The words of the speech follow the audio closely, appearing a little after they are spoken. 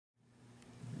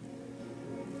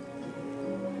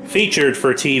Featured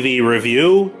for TV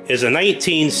review is a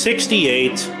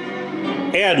 1968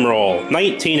 Admiral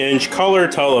 19-inch color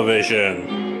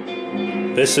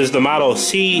television. This is the model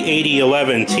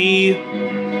C8011T,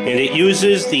 and it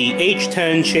uses the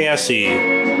H10 chassis.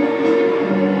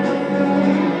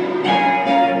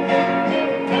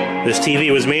 This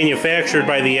TV was manufactured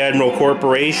by the Admiral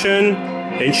Corporation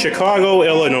in Chicago,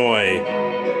 Illinois.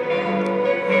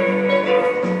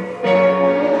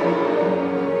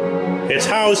 It's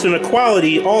housed in a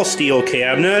quality all-steel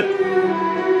cabinet,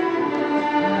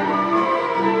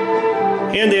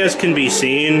 and as can be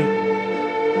seen,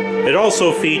 it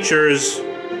also features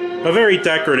a very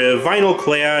decorative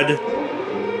vinyl-clad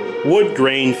wood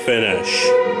grain finish.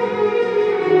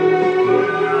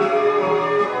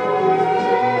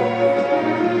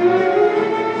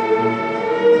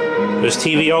 This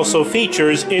TV also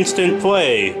features Instant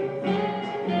Play.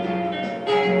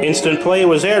 Instant Play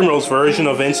was Admiral's version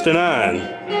of Instant On.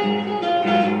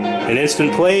 And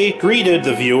Instant Play greeted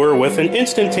the viewer with an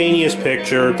instantaneous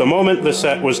picture the moment the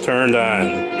set was turned on.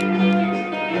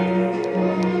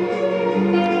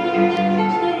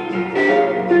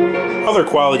 Other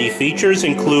quality features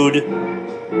include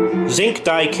zinc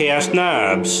die-cast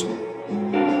knobs,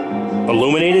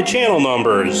 illuminated channel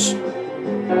numbers,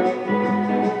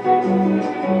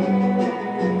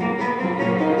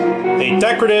 a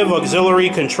decorative auxiliary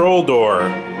control door,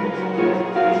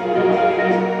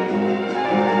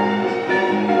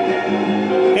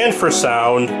 and for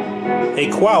sound, a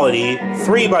quality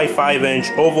 3x5-inch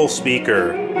oval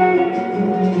speaker.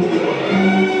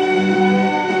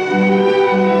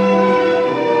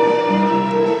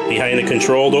 Behind the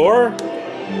control door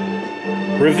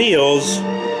reveals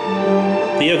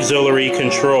the auxiliary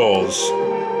controls.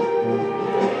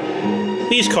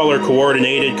 These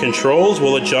color-coordinated controls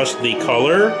will adjust the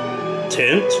color,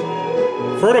 tint,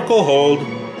 vertical hold,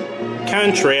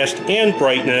 contrast, and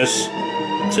brightness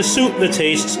to suit the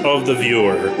tastes of the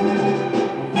viewer.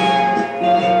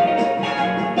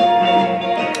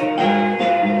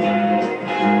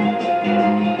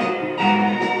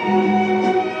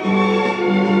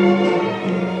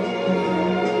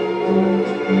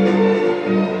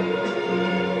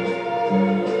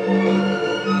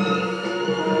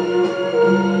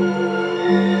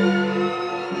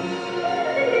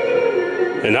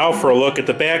 And now for a look at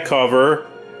the back cover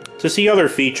to see other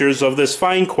features of this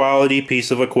fine quality piece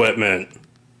of equipment.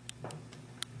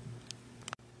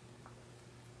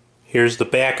 Here's the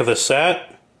back of the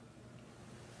set.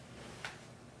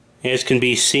 As can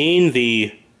be seen,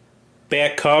 the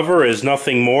back cover is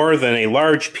nothing more than a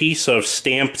large piece of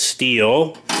stamped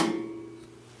steel.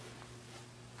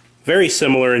 Very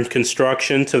similar in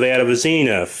construction to that of a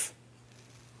Zenith.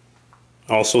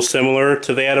 Also similar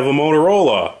to that of a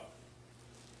Motorola.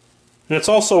 And it's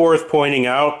also worth pointing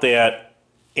out that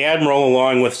Admiral,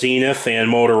 along with Zenith and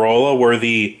Motorola, were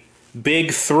the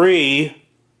big three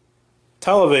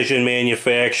television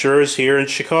manufacturers here in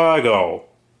Chicago.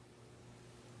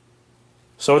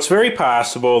 So it's very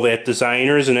possible that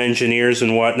designers and engineers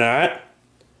and whatnot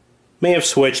may have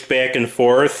switched back and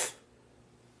forth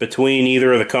between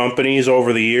either of the companies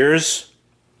over the years,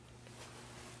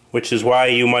 which is why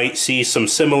you might see some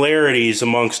similarities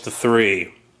amongst the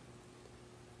three.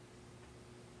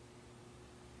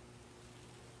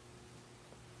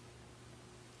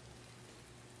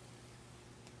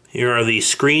 Here are the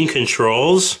screen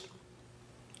controls.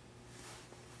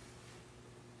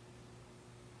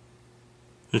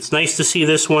 It's nice to see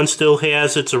this one still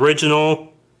has its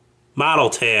original model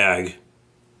tag.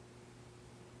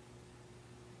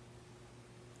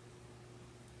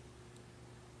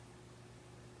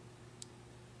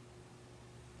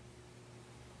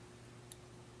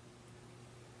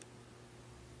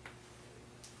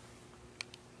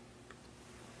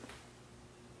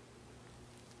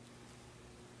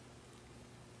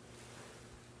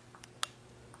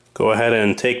 Go ahead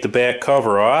and take the back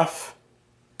cover off.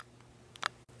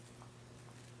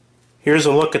 Here's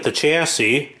a look at the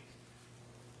chassis.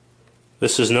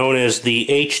 This is known as the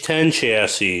H10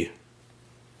 chassis.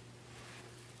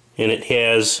 And it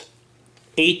has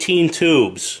 18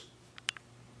 tubes.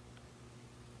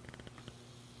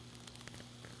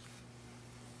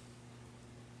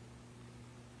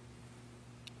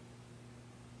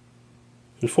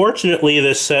 Unfortunately,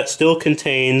 this set still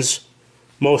contains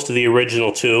most of the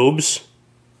original tubes.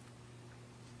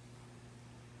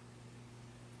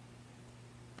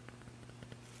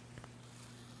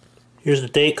 Here's the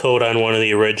date code on one of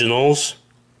the originals,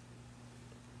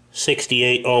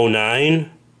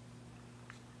 6809.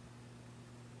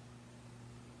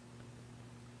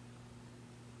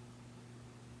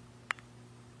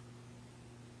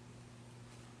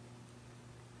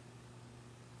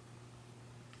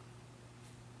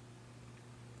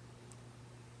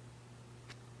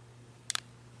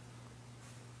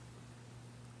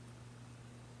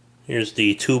 Here's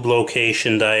the tube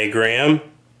location diagram.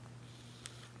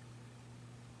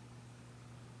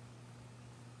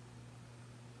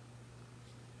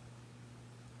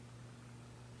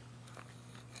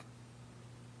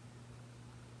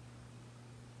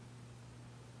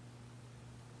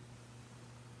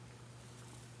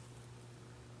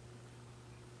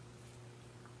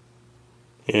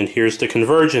 And here's the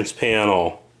convergence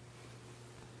panel.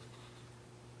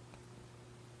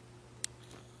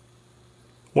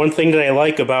 One thing that I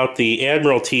like about the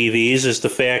Admiral TVs is the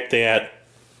fact that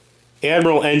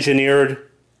Admiral engineered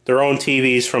their own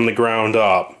TVs from the ground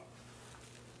up.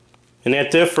 And that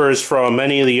differs from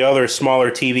many of the other smaller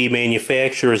TV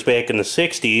manufacturers back in the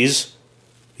 60s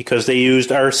because they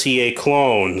used RCA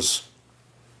clones.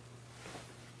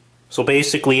 So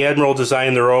basically Admiral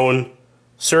designed their own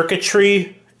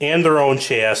circuitry and their own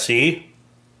chassis,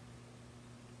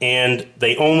 and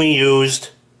they only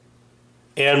used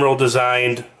Admiral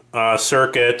designed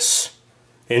circuits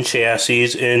and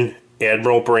chassis in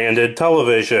Admiral branded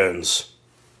televisions.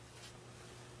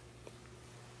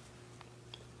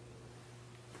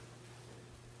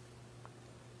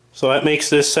 So that makes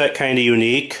this set kind of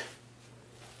unique.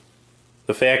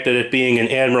 The fact that it being an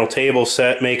Admiral table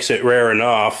set makes it rare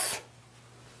enough.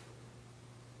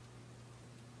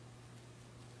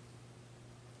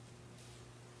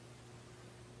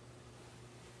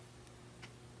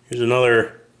 Here's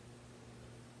another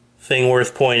thing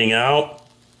worth pointing out.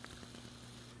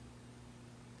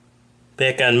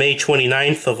 Back on May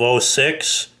 29th of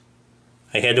 06,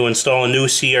 I had to install a new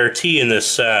CRT in this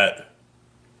set.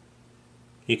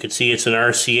 You can see it's an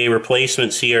RCA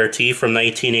replacement CRT from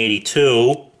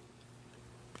 1982.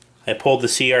 I pulled the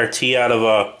CRT out of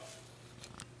a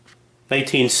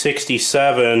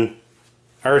 1967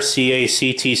 RCA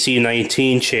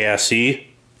CTC-19 chassis.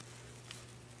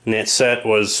 And that set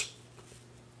was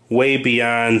way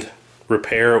beyond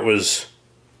repair. It was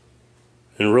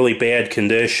in really bad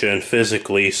condition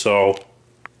physically, so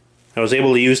I was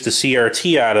able to use the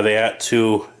CRT out of that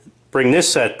to bring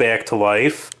this set back to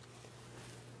life,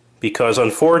 because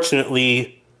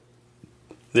unfortunately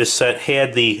this set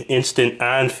had the instant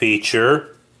on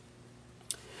feature,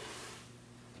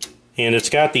 and it's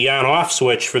got the on-off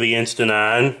switch for the instant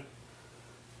on.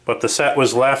 But the set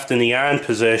was left in the on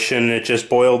position, and it just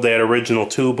boiled that original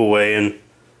tube away, and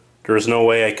there was no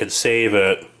way I could save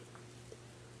it.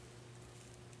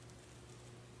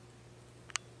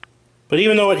 But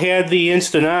even though it had the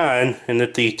instant on, and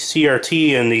that the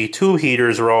CRT and the tube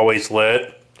heaters were always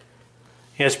lit,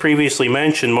 as previously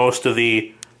mentioned, most of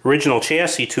the original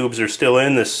chassis tubes are still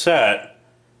in this set,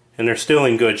 and they're still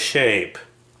in good shape.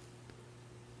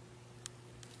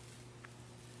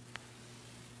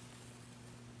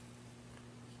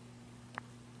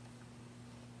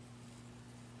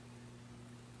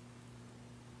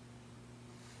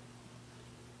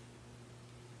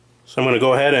 So I'm going to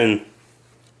go ahead and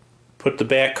put the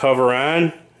back cover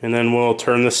on, and then we'll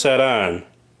turn the set on.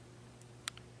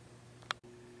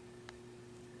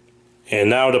 And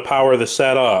now to power the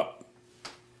set up.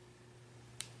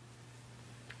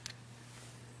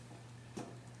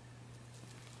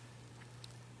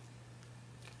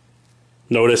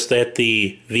 Notice that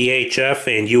the VHF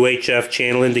and UHF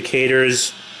channel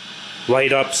indicators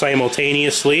light up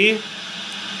simultaneously.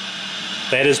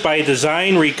 That is by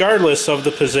design, regardless of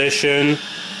the position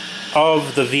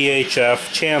of the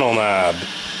VHF channel knob.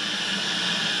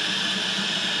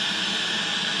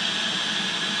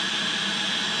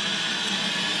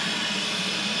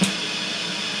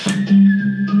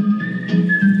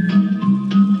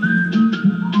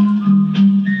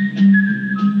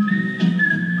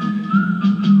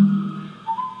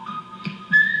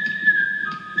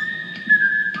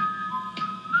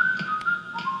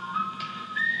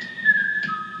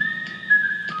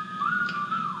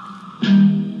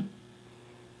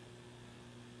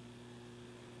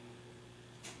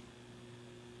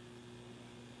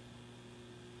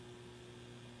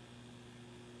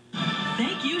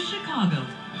 Thank you, Chicago,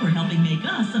 for helping make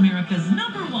us America's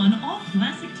 #1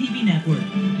 all-classic TV network.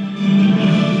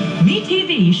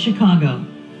 MeTV Chicago.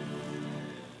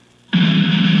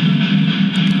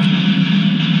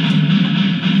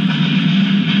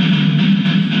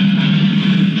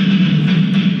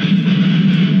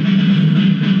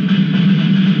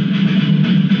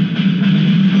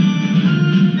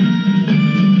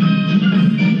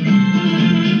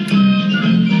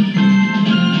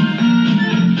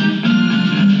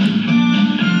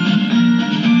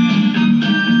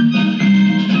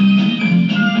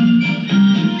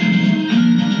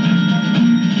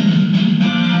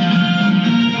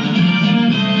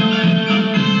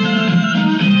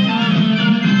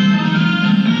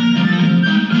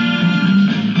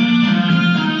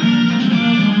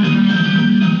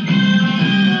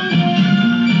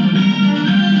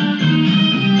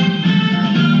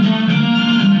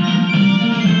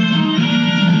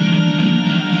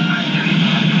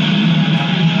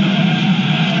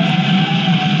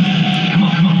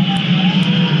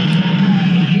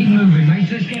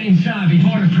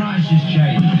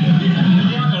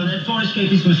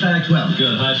 escapees from Stalag 12.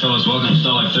 Good. Hi, fellas. Welcome to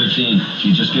Stalag 13. If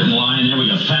you just get in line there, we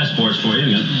got passports for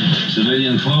you. We got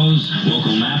civilian clothes,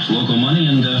 local maps, local money,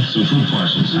 and some food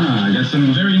parcels. Ah, I got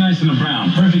some very nice in the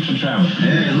brown. Perfect for travel.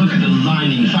 Hey, look at the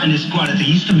lining. Finest quality.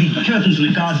 Used to be curtains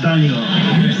in the guard's dining hall.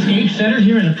 Escape center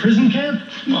here in a prison camp?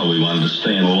 Well, we wanted to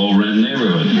stay in a low-rent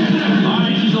neighborhood. All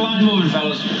right, keep the line moving,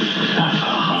 fellas.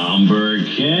 Hamburg,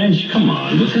 Kench. Come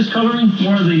on. With this coloring,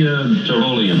 more of the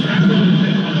Tyrolean.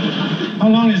 How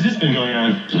long has this been going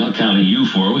on? Not counting you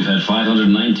four, we've had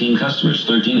 519 customers,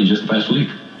 13 in just the past week.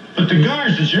 But the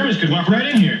guards, the Germans could walk right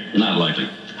in here. Not likely.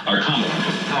 Our common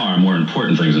are more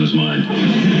important things in his mind.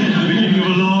 Beginning of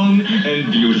a long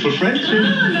and beautiful friendship.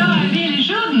 No, I really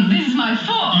shouldn't. This is my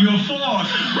fault. Your fault.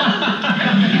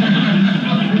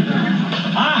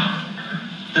 Ah,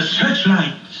 the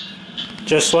searchlights.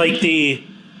 Just like the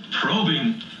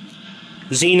Probing.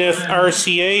 Zenith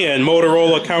RCA and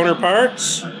Motorola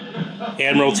counterparts,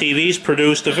 Admiral TV's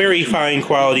produced a very fine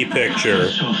quality picture.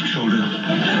 Soft shoulder.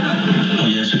 Oh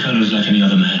yes, the color is like any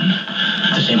other man.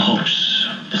 The same hopes,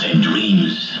 the same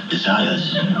dreams,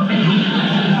 desires.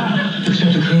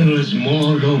 Except the colonel is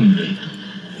more lonely.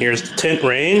 Here's the tint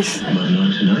range. But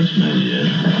not tonight, my dear.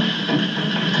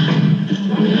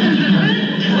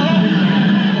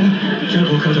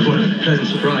 Careful, Cutterfoot. Pleasant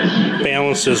surprise.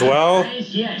 Balanced as well.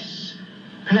 Yes.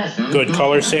 Pleasant. Good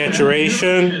color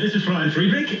saturation. This is Fräulein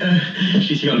Friedrich.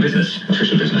 She's here on business.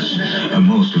 Official business. A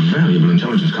most valuable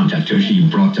intelligence contact. She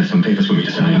brought some papers for me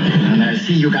to sign. And I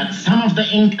see you got some of the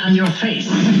ink on your face.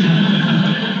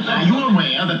 Are you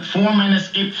aware that 4 men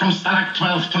escaped from Stalag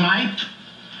 12 tonight?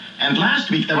 And last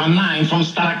week there were 9 from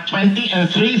Stalag 20 and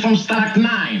 3 from Stalag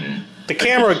 9. The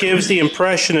camera gives the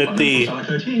impression that the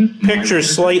picture's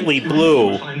slightly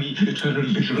blue.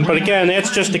 But again,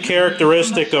 that's just a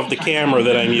characteristic of the camera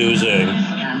that I'm using.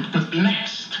 Camp could be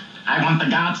next. I want the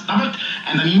guards doubled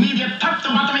and an immediate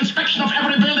top-to-bottom inspection of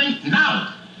every building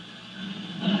now.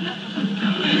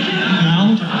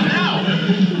 Now? Now.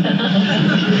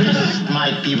 This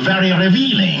might be very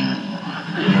revealing.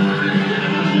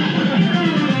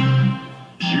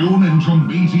 Tune in to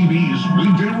BTV's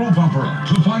weekday rope opera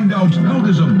to find out how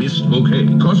does a missed bouquet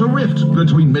cause a rift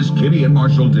between Miss Kitty and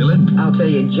Marshal Dillon? I'll tell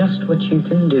you just what you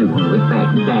can do with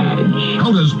that badge.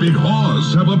 How does Big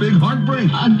Hawes have a big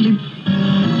heartbreak? Ugly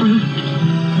brute.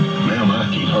 Mama,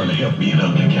 keep her to help me in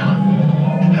ugly count.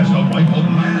 Has a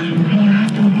rifled man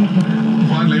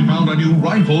finally found a new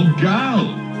rifled gal?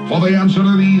 For the answer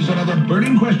to these and other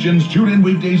burning questions, tune in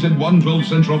weekdays at 1:12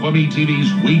 Central for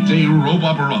BTV's weekday rope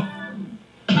opera.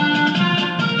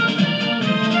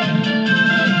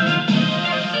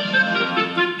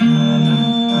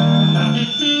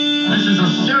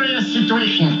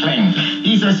 Situation, Clem.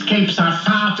 These escapes are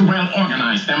far too well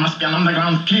organized. There must be an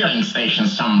underground clearing station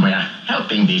somewhere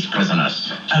helping these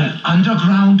prisoners. An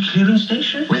underground clearing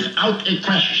station? Without a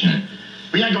question.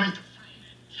 We are going to...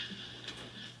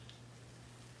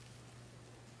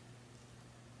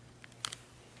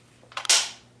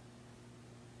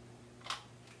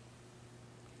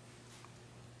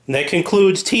 And that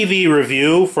concludes TV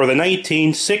review for the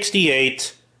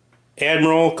 1968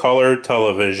 Admiral Color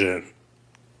Television.